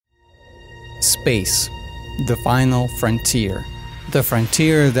Space, the final frontier. The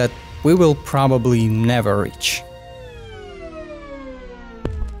frontier that we will probably never reach.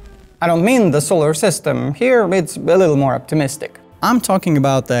 I don't mean the solar system, here it's a little more optimistic. I'm talking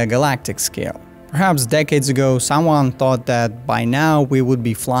about the galactic scale. Perhaps decades ago someone thought that by now we would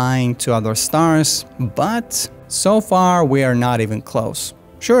be flying to other stars, but so far we are not even close.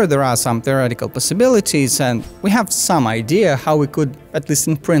 Sure, there are some theoretical possibilities and we have some idea how we could, at least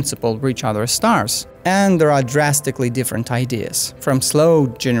in principle, reach other stars. And there are drastically different ideas, from slow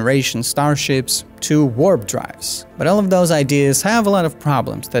generation starships to warp drives. But all of those ideas have a lot of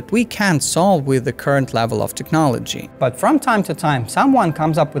problems that we can't solve with the current level of technology. But from time to time, someone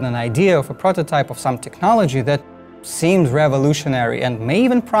comes up with an idea of a prototype of some technology that seems revolutionary and may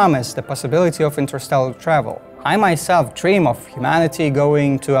even promise the possibility of interstellar travel. I myself dream of humanity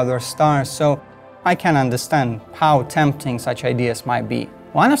going to other stars, so I can understand how tempting such ideas might be.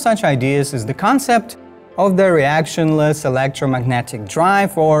 One of such ideas is the concept of the reactionless electromagnetic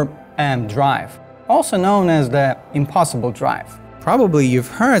drive, or Emdrive, also known as the impossible drive. Probably you've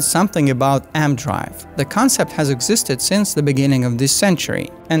heard something about Emdrive. The concept has existed since the beginning of this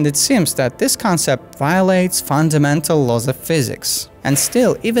century, and it seems that this concept violates fundamental laws of physics. And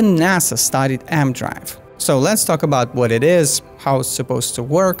still, even NASA studied Emdrive. So let's talk about what it is, how it's supposed to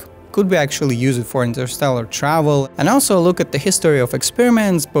work, could we actually use it for interstellar travel, and also look at the history of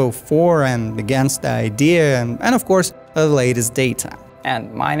experiments both for and against the idea, and of course the latest data.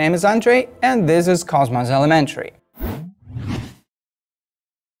 And my name is Andrei, and this is Cosmos Elementary.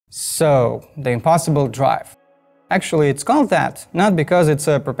 So, the impossible drive. Actually, it's called that, not because it's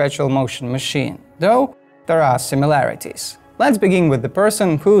a perpetual motion machine, though there are similarities. Let's begin with the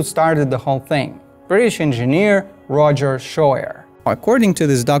person who started the whole thing, British engineer Roger Shawyer. According to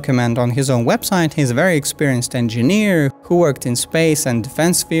this document on his own website, he's a very experienced engineer who worked in space and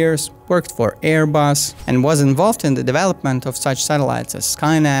defense spheres, worked for Airbus, and was involved in the development of such satellites as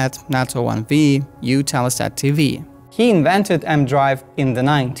Skynet, NATO-1V, Eutelsat TV. He invented Emdrive in the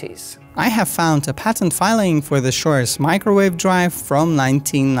 90s. I have found a patent filing for the Shawyer's microwave drive from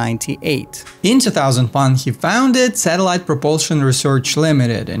 1998. In 2001, he founded Satellite Propulsion Research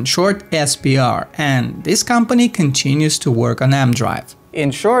Limited, in short SPR, and this company continues to work on Emdrive.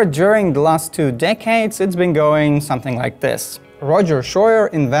 In short, during the last 2 decades, it's been going something like this. Roger Shawyer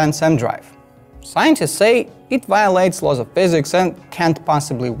invents Emdrive. Scientists say it violates laws of physics and can't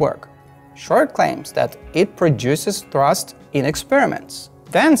possibly work. Shawyer claims that it produces thrust in experiments.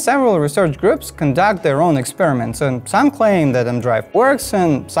 Then several research groups conduct their own experiments, and some claim that Emdrive works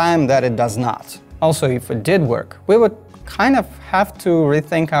and some that it does not. Also, if it did work, we would kind of have to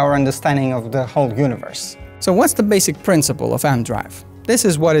rethink our understanding of the whole universe. So what's the basic principle of Emdrive? This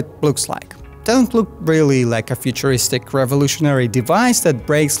is what it looks like. It doesn't look really like a futuristic revolutionary device that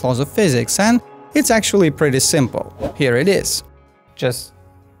breaks laws of physics, and it's actually pretty simple. Here it is. Just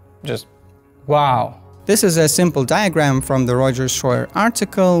wow. This is a simple diagram from the Roger Shawyer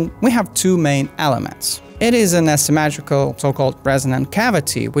article. We have 2 main elements. It is an asymmetrical, so-called resonant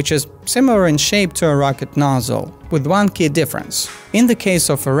cavity, which is similar in shape to a rocket nozzle, with one key difference. In the case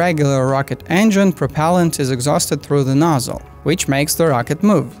of a regular rocket engine, propellant is exhausted through the nozzle, which makes the rocket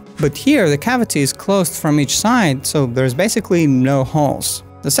move. But here the cavity is closed from each side, so there's basically no holes.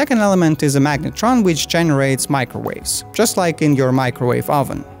 The second element is a magnetron, which generates microwaves, just like in your microwave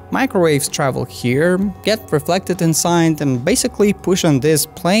oven. Microwaves travel here, get reflected inside, and basically push on this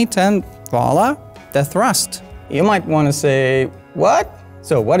plate, and voila, the thrust. You might want to say, what?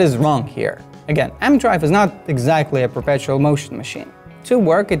 So what is wrong here? Again, Emdrive is not exactly a perpetual motion machine. To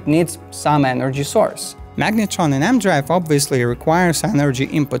work, it needs some energy source. Magnetron in Emdrive obviously requires energy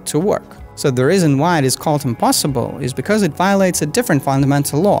input to work. So the reason why it is called impossible is because it violates a different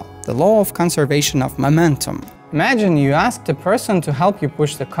fundamental law, the law of conservation of momentum. Imagine you asked a person to help you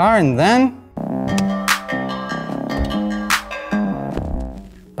push the car and then…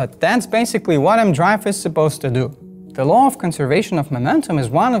 But that's basically what Emdrive is supposed to do. The law of conservation of momentum is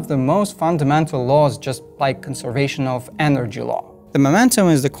one of the most fundamental laws, just like conservation of energy law. The momentum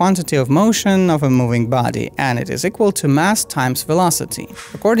is the quantity of motion of a moving body, and it is equal to mass times velocity.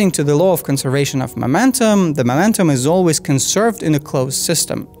 According to the law of conservation of momentum, the momentum is always conserved in a closed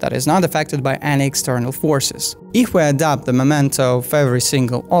system that is not affected by any external forces. If we adopt the momenta of every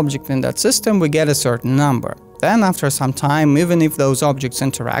single object in that system, we get a certain number. Then, after some time, even if those objects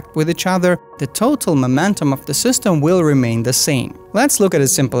interact with each other, the total momentum of the system will remain the same. Let's look at a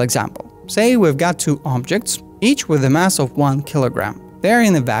simple example. Say we've got 2 objects, each with a mass of 1 kilogram. They're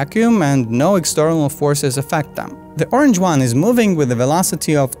in a vacuum and no external forces affect them. The orange one is moving with a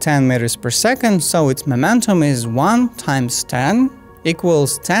velocity of 10 meters per second, so its momentum is 1 times 10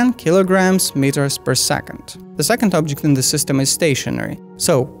 equals 10 kilograms meters per second. The second object in the system is stationary,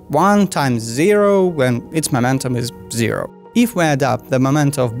 so 1 times 0 when its momentum is 0. If we add up the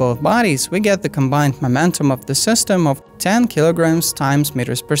momentum of both bodies, we get the combined momentum of the system of 10 kilograms times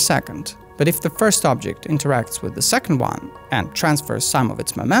meters per second. But if the first object interacts with the second one and transfers some of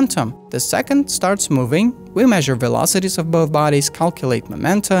its momentum, the second starts moving, we measure velocities of both bodies, calculate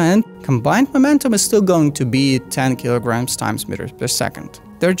momenta, and combined momentum is still going to be 10 kilograms times meters per second.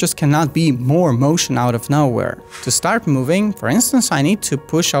 There just cannot be more motion out of nowhere. To start moving, for instance, I need to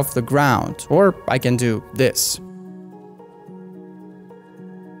push off the ground, or I can do this.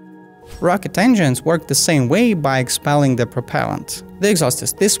 Rocket engines work the same way by expelling the propellant. The exhaust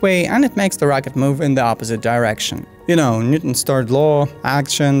is this way and it makes the rocket move in the opposite direction. You know, Newton's third law,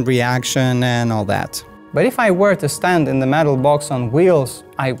 action, reaction and all that. But if I were to stand in the metal box on wheels,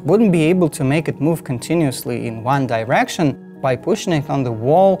 I wouldn't be able to make it move continuously in one direction by pushing it on the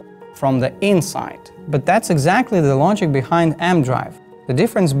wall from the inside. But that's exactly the logic behind Emdrive. The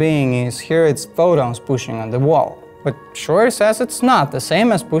difference being is here it's photons pushing on the wall. But Shawyer says it's not the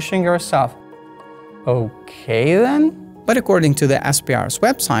same as pushing yourself. Okay then? But according to the SPR's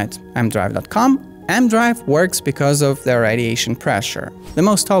website, emdrive.com, Emdrive works because of the radiation pressure. The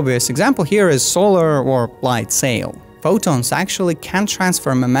most obvious example here is solar or light sail. Photons actually can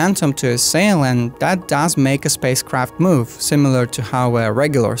transfer momentum to a sail, and that does make a spacecraft move, similar to how a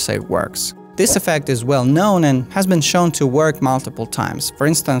regular sail works. This effect is well known and has been shown to work multiple times. For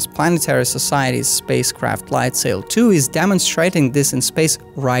instance, Planetary Society's spacecraft LightSail 2 is demonstrating this in space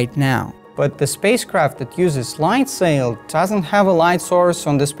right now. But the spacecraft that uses LightSail doesn't have a light source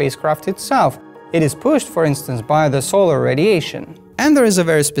on the spacecraft itself. It is pushed, for instance, by the solar radiation. And there is a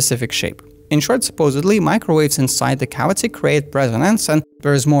very specific shape. In short, supposedly, microwaves inside the cavity create resonance and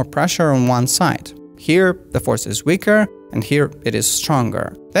there is more pressure on one side. Here, the force is weaker, and here it is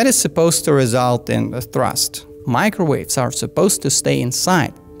stronger. That is supposed to result in a thrust. Microwaves are supposed to stay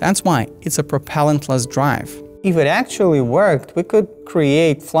inside. That's why it's a propellantless drive. If it actually worked, we could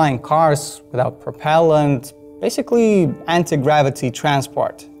create flying cars without propellant, basically anti-gravity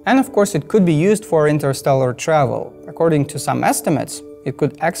transport. And of course, it could be used for interstellar travel. According to some estimates, it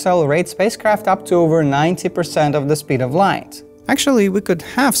could accelerate spacecraft up to over 90% of the speed of light. Actually, we could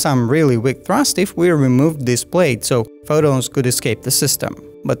have some really weak thrust if we removed this plate, so photons could escape the system.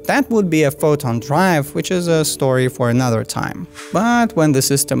 But that would be a photon drive, which is a story for another time. But when the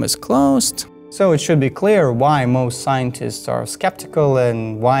system is closed... So it should be clear why most scientists are skeptical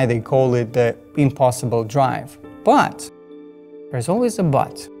and why they call it the impossible drive. But there's always a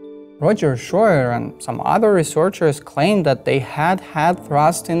but. Roger Shawyer and some other researchers claimed that they had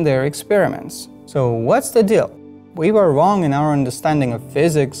thrust in their experiments. So what's the deal? We were wrong in our understanding of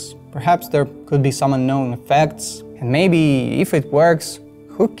physics, perhaps there could be some unknown effects, and maybe if it works,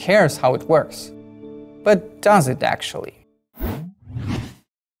 who cares how it works? But does it actually?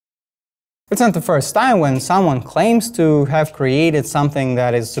 It's not the first time when someone claims to have created something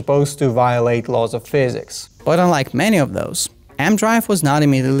that is supposed to violate laws of physics. But unlike many of those, Emdrive was not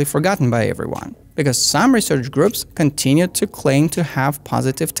immediately forgotten by everyone, because some research groups continued to claim to have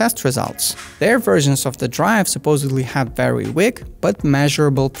positive test results. Their versions of the drive supposedly had very weak but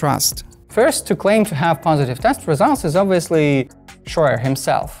measurable thrust. First to claim to have positive test results is obviously Shawyer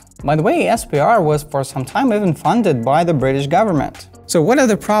himself. By the way, SPR was for some time even funded by the British government. So what are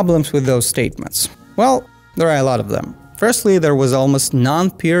the problems with those statements? Well, there are a lot of them. Firstly, there was almost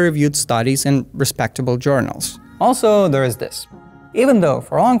none peer-reviewed studies in respectable journals. Also, there is this. Even though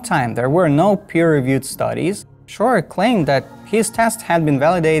for a long time there were no peer-reviewed studies, Shawyer claimed that his test had been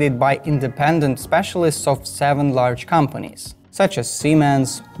validated by independent specialists of 7 large companies, such as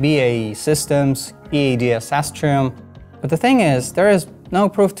Siemens, BAE Systems, EADS Astrium. But the thing is, there is no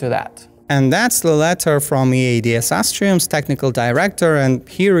proof to that. And that's the letter from EADS Astrium's technical director, and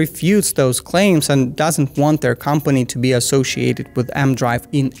he refutes those claims and doesn't want their company to be associated with Emdrive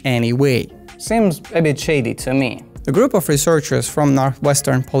in any way. Seems a bit shady to me. A group of researchers from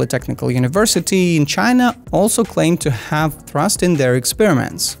Northwestern Polytechnical University in China also claim to have thrust in their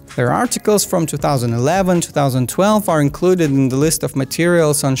experiments. Their articles from 2011-2012 are included in the list of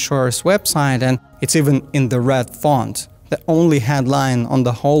materials on Shawyer's website, and it's even in the red font, the only headline on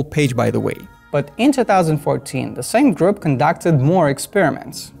the whole page, by the way. But in 2014, the same group conducted more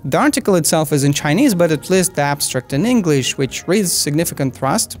experiments. The article itself is in Chinese, but at least the abstract in English, which reads significant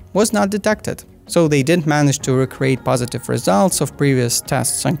thrust, was not detected. So they didn't manage to recreate positive results of previous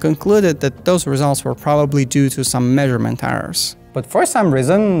tests and concluded that those results were probably due to some measurement errors. But for some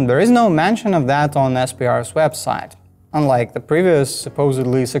reason, there is no mention of that on SPR's website, unlike the previous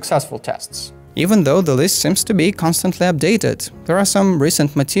supposedly successful tests. even though the list seems to be constantly updated. There are some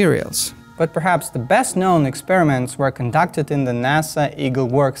recent materials. But perhaps the best-known experiments were conducted in the NASA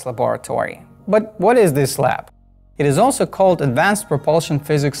Eagleworks laboratory. But what is this lab? It is also called Advanced Propulsion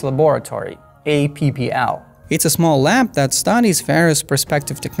Physics Laboratory, APPL. It's a small lab that studies various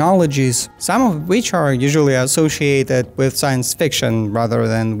perspective technologies, some of which are usually associated with science fiction rather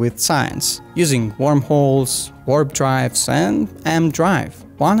than with science, using wormholes, warp drives, and Emdrive.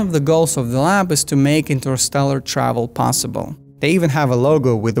 One of the goals of the lab is to make interstellar travel possible. They even have a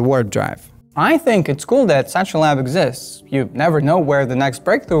logo with the warp drive. I think it's cool that such a lab exists. You never know where the next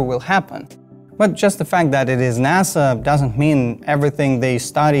breakthrough will happen. But just the fact that it is NASA doesn't mean everything they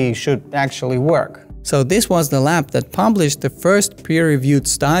study should actually work. So this was the lab that published the first peer-reviewed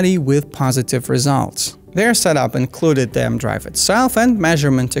study with positive results. Their setup included the Emdrive itself and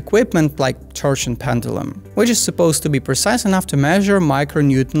measurement equipment like torsion pendulum, which is supposed to be precise enough to measure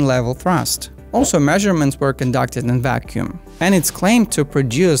micronewton level thrust. Also, measurements were conducted in vacuum, and it's claimed to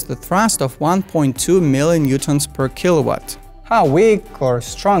produce the thrust of 1.2 millinewtons per kilowatt. How weak or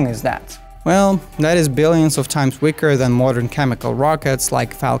strong is that? Well, that is billions of times weaker than modern chemical rockets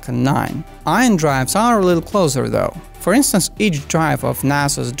like Falcon 9. Ion drives are a little closer though. For instance, each drive of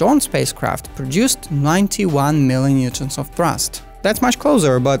NASA's Dawn spacecraft produced 91 millinewtons of thrust. That's much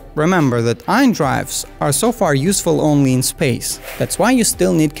closer, but remember that ion drives are so far useful only in space. That's why you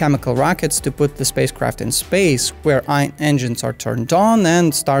still need chemical rockets to put the spacecraft in space, where ion engines are turned on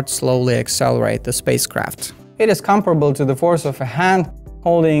and start slowly accelerate the spacecraft. It is comparable to the force of a hand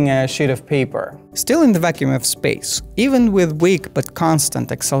holding a sheet of paper. Still in the vacuum of space, even with weak but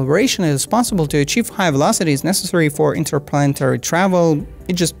constant acceleration, it is possible to achieve high velocities necessary for interplanetary travel.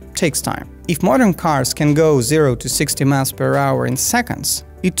 It just takes time. If modern cars can go 0 to 60 miles per hour in seconds,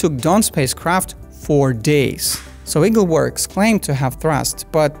 it took Dawn spacecraft 4 days. So Eagleworks claimed to have thrust,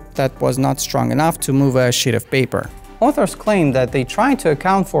 but that was not strong enough to move a sheet of paper. Authors claim that they tried to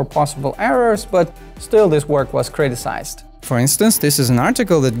account for possible errors, but still this work was criticized. For instance, this is an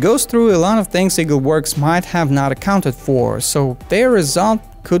article that goes through a lot of things Eagleworks might have not accounted for, so their result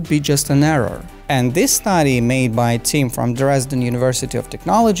could be just an error. And this study, made by a team from Dresden University of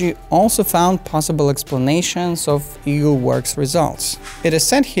Technology, also found possible explanations of Eagleworks results. It is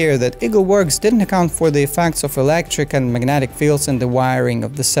said here that Eagleworks didn't account for the effects of electric and magnetic fields in the wiring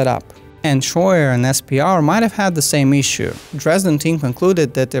of the setup. And Shawyer and SPR might have had the same issue. Dresden team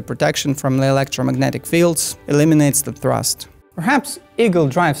concluded that the protection from the electromagnetic fields eliminates the thrust. Perhaps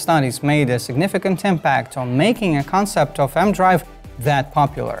Eagledrive studies made a significant impact on making a concept of Emdrive that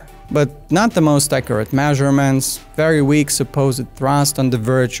popular. But not the most accurate measurements, very weak supposed thrust on the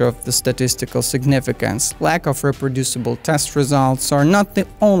verge of the statistical significance, lack of reproducible test results are not the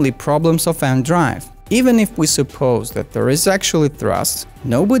only problems of Emdrive. Even if we suppose that there is actually thrust,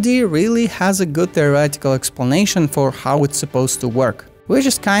 nobody really has a good theoretical explanation for how it's supposed to work, which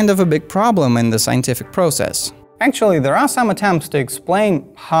is kind of a big problem in the scientific process. Actually, there are some attempts to explain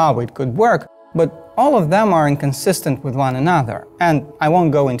how it could work, but all of them are inconsistent with one another, and I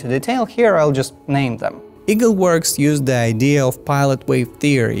won't go into detail here, I'll just name them. Eagleworks used the idea of pilot wave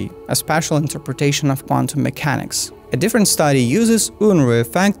theory, a special interpretation of quantum mechanics. A different study uses Unruh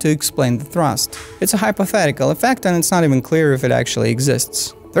effect to explain the thrust. It's a hypothetical effect and it's not even clear if it actually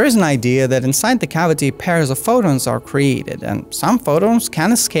exists. There is an idea that inside the cavity pairs of photons are created, and some photons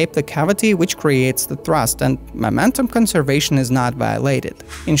can escape the cavity, which creates the thrust, and momentum conservation is not violated.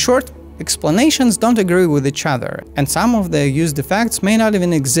 In short, explanations don't agree with each other, and some of the used effects may not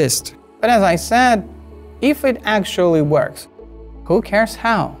even exist. But as I said, if it actually works, who cares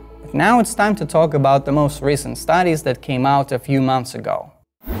how? But now it's time to talk about the most recent studies that came out a few months ago.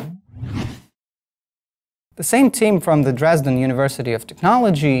 The same team from the Dresden University of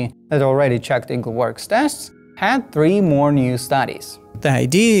Technology that already checked Eagleworks tests had 3 more new studies. The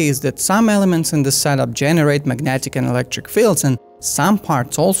idea is that some elements in the setup generate magnetic and electric fields, and some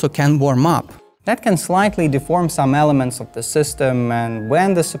parts also can warm up. That can slightly deform some elements of the system, and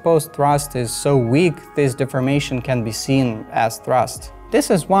when the supposed thrust is so weak, this deformation can be seen as thrust. This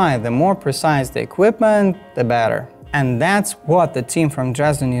is why the more precise the equipment, the better. And that's what the team from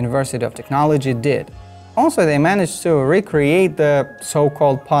Dresden University of Technology did. Also, they managed to recreate the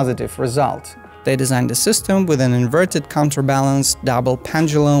so-called positive result. They designed a system with an inverted counterbalanced double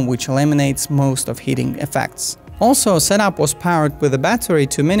pendulum which eliminates most of heating effects. Also, setup was powered with a battery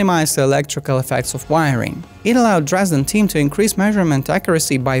to minimize the electrical effects of wiring. It allowed Dresden team to increase measurement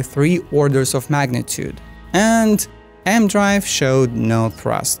accuracy by 3 orders of magnitude. And Emdrive showed no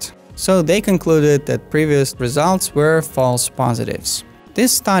thrust. So they concluded that previous results were false positives.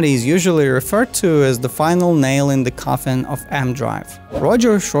 This study is usually referred to as the final nail in the coffin of Emdrive.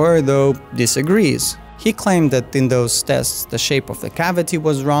 Roger Shawyer, though, disagrees. He claimed that in those tests the shape of the cavity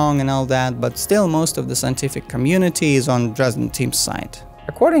was wrong and all that, but still most of the scientific community is on Dresden team's side.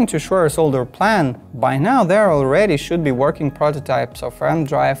 According to Shawyer's older plan, by now there already should be working prototypes of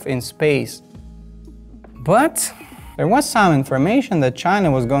Emdrive in space. But there was some information that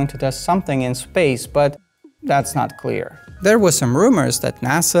China was going to test something in space, but that's not clear. There were some rumors that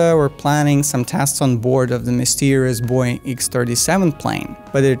NASA were planning some tests on board of the mysterious Boeing X-37 plane,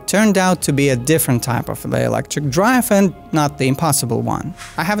 but it turned out to be a different type of the electric drive and not the impossible one.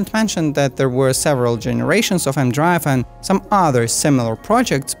 I haven't mentioned that there were several generations of Emdrive and some other similar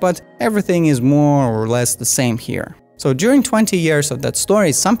projects, but everything is more or less the same here. So during 20 years of that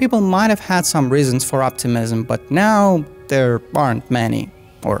story, some people might have had some reasons for optimism, but now there aren't many,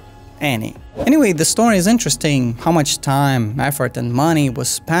 or any. Anyway, the story is interesting. How much time, effort and money was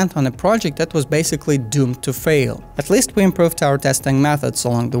spent on a project that was basically doomed to fail. At least we improved our testing methods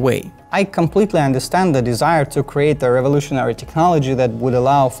along the way. I completely understand the desire to create a revolutionary technology that would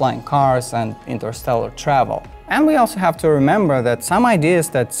allow flying cars and interstellar travel. And we also have to remember that some ideas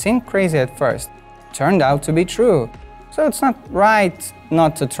that seemed crazy at first turned out to be true. So it's not right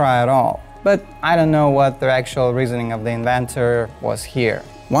not to try at all. But I don't know what the actual reasoning of the inventor was here.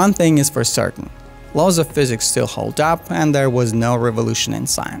 One thing is for certain, laws of physics still hold up and there was no revolution in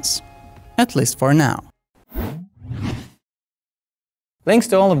science. At least for now. Links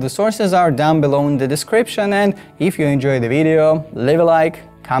to all of the sources are down below in the description, and if you enjoyed the video, leave a like,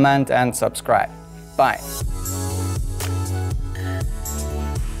 comment and subscribe. Bye!